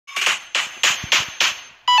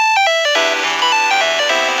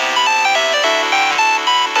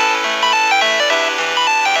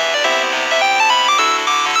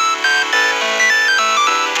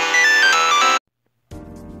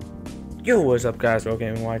Yo, what's up guys,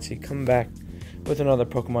 Welcome to YT, coming back with another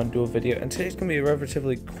Pokemon Duel video, and today's going to be a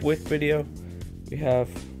relatively quick video. We have,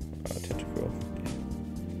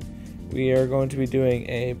 we are going to be doing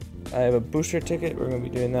I have a booster ticket, we're going to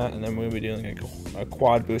be doing that, and then we're going to be doing a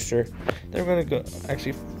quad booster. Then we're going to go,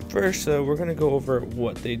 actually first though, we're going to go over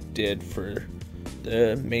what they did for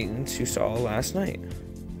the maintenance you saw last night.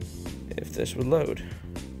 If this would load.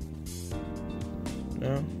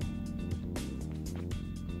 No?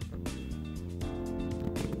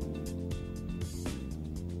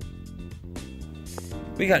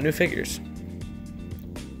 We got new figures.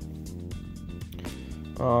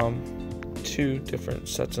 Two different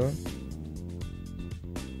sets of them.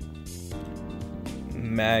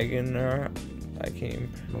 Magirna.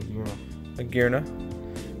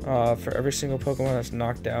 For every single Pokemon that's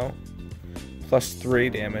knocked out, plus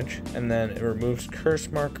 3 damage, and then it removes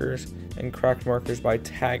curse markers and cracked markers by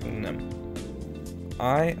tagging them.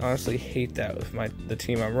 I honestly hate that with the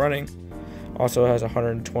team I'm running. Also has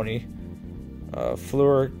 120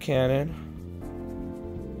 Fluor Cannon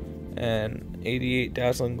and 88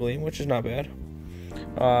 Dazzling Gleam, which is not bad.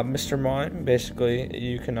 Mr. Mime, basically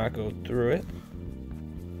you cannot go through it,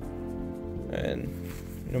 and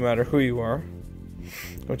no matter who you are,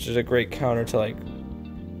 which is a great counter to like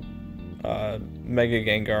Mega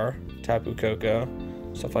Gengar, Tapu Koko,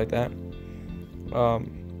 stuff like that.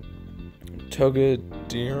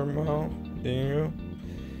 Togedemaru,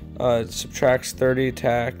 subtracts 30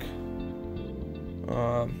 attack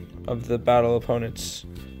of the battle opponent's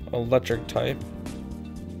electric type.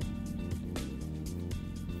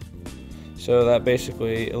 So that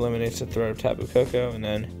basically eliminates the threat of Tapu Koko, and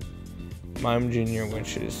then Mime Jr.,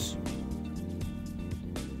 which is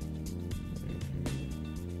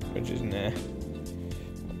nah.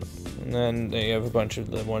 And then they have a bunch of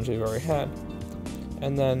the ones we've already had.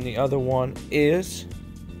 And then the other one is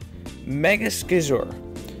Mega Skizor.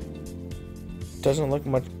 Doesn't look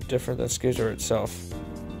much different than Skizor itself,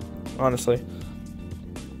 honestly.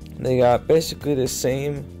 They got basically the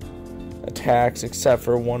same attacks, except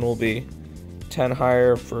for one will be 10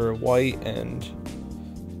 higher for white and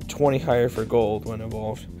 20 higher for gold when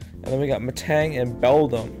evolved. And then we got Metang and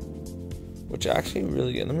Beldum, which actually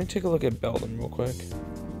really good. Let me take a look at Beldum real quick.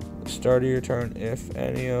 At the start of your turn, if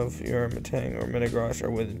any of your Metang or Metagross are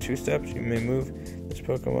within 2 steps, you may move this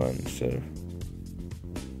Pokemon instead of...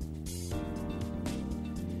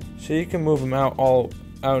 So you can move them out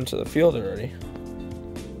into the field already.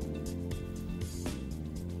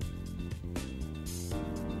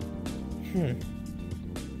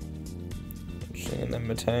 Interesting. And then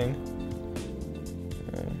Metang.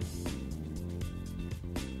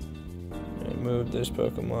 Move this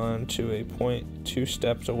Pokemon to a point 2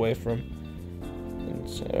 steps away from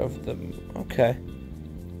instead of the... Okay.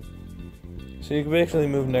 So you can basically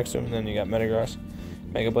move next to him, and then you got Metagross,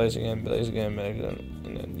 Mega Blaze again, Mega,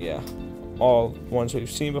 and then yeah, all ones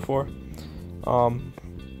we've seen before.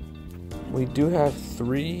 We do have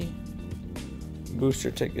 3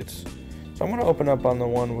 booster tickets. So I'm gonna open up on the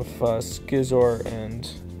one with Skizor and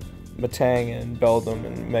Metang and Beldum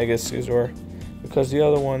and Mega Skizor, because the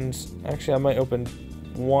other ones, actually I might open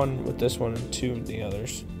 1 with this one and 2 with the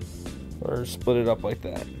others, or split it up like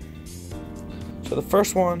that. So the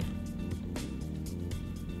first one,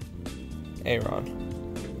 Aron.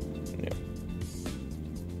 Yeah.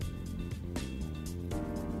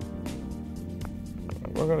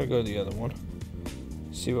 We're gonna go to the other one,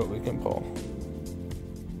 see what we can pull.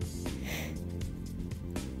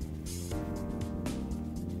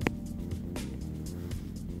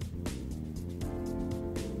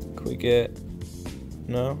 We get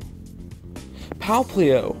no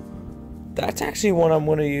Palplio. That's actually one I'm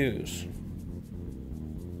gonna use.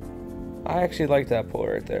 I actually like that pull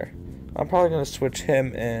right there. I'm probably gonna switch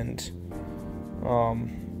him and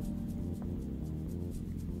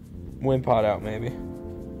Wimpod out maybe.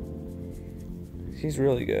 He's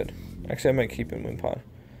really good. Actually, I might keep him Wimpod. I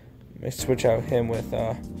may switch out him with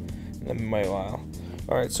the Mawile.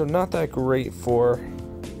 Alright, so not that great for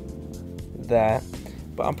that.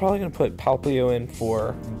 But I'm probably going to put Palplio in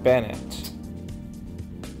for Bennett.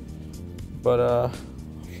 But,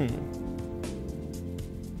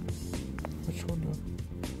 which one?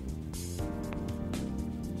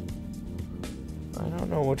 I don't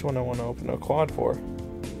know which one I want to open a quad for.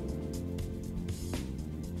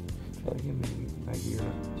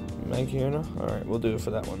 Magirna? Alright, we'll do it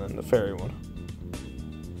for that one then, the fairy one.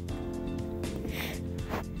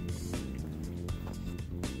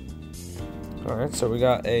 Alright, so we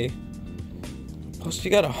got plus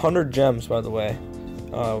you got 100 gems, by the way,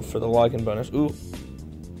 for the login bonus. Ooh,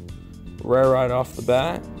 rare right off the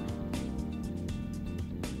bat.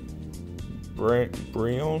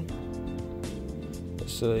 Brionne.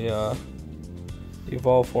 It's a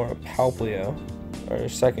evolved form of Palplio, or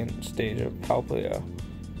second stage of Palplio.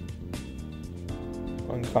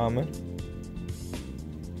 Uncommon.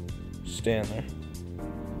 Stanler.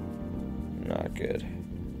 Not good.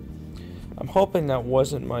 I'm hoping that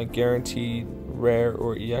wasn't my guaranteed rare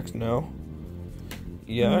or EX. No.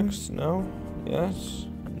 EX? No. Yes.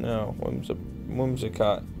 No.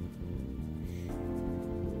 Whimsicott.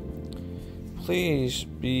 Please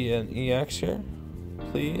be an EX here.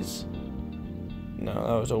 Please. No,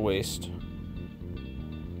 that was a waste.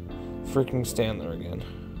 Freaking Stanler again.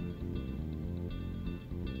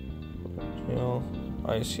 Heal.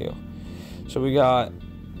 Ice heal. So we got...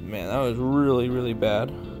 Man, that was really, really bad.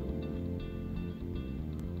 I'm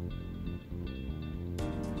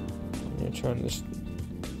gonna turn this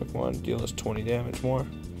Pokemon to deal us 20 damage more.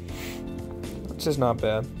 Which is not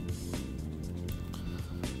bad.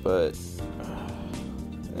 But...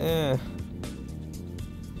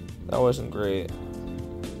 that wasn't great.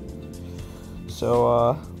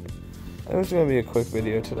 So, it was gonna be a quick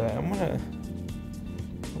video today. I'm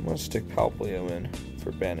gonna stick Palplio in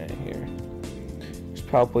for Bennett here. Because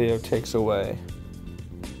Palplio takes away,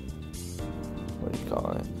 what do you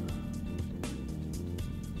call it?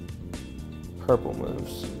 Purple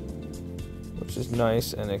moves, which is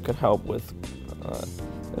nice, and it could help with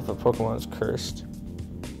if a Pokemon is cursed,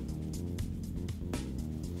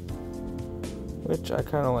 which I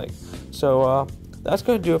kind of like. So that's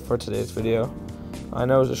gonna do it for today's video. I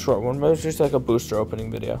know it was a short one, but it was just like a booster opening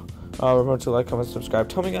video. Remember to like, comment, subscribe.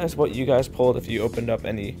 Tell me guys what you guys pulled, if you opened up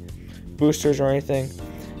any boosters or anything.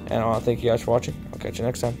 And thank you guys for watching. I'll catch you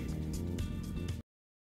next time.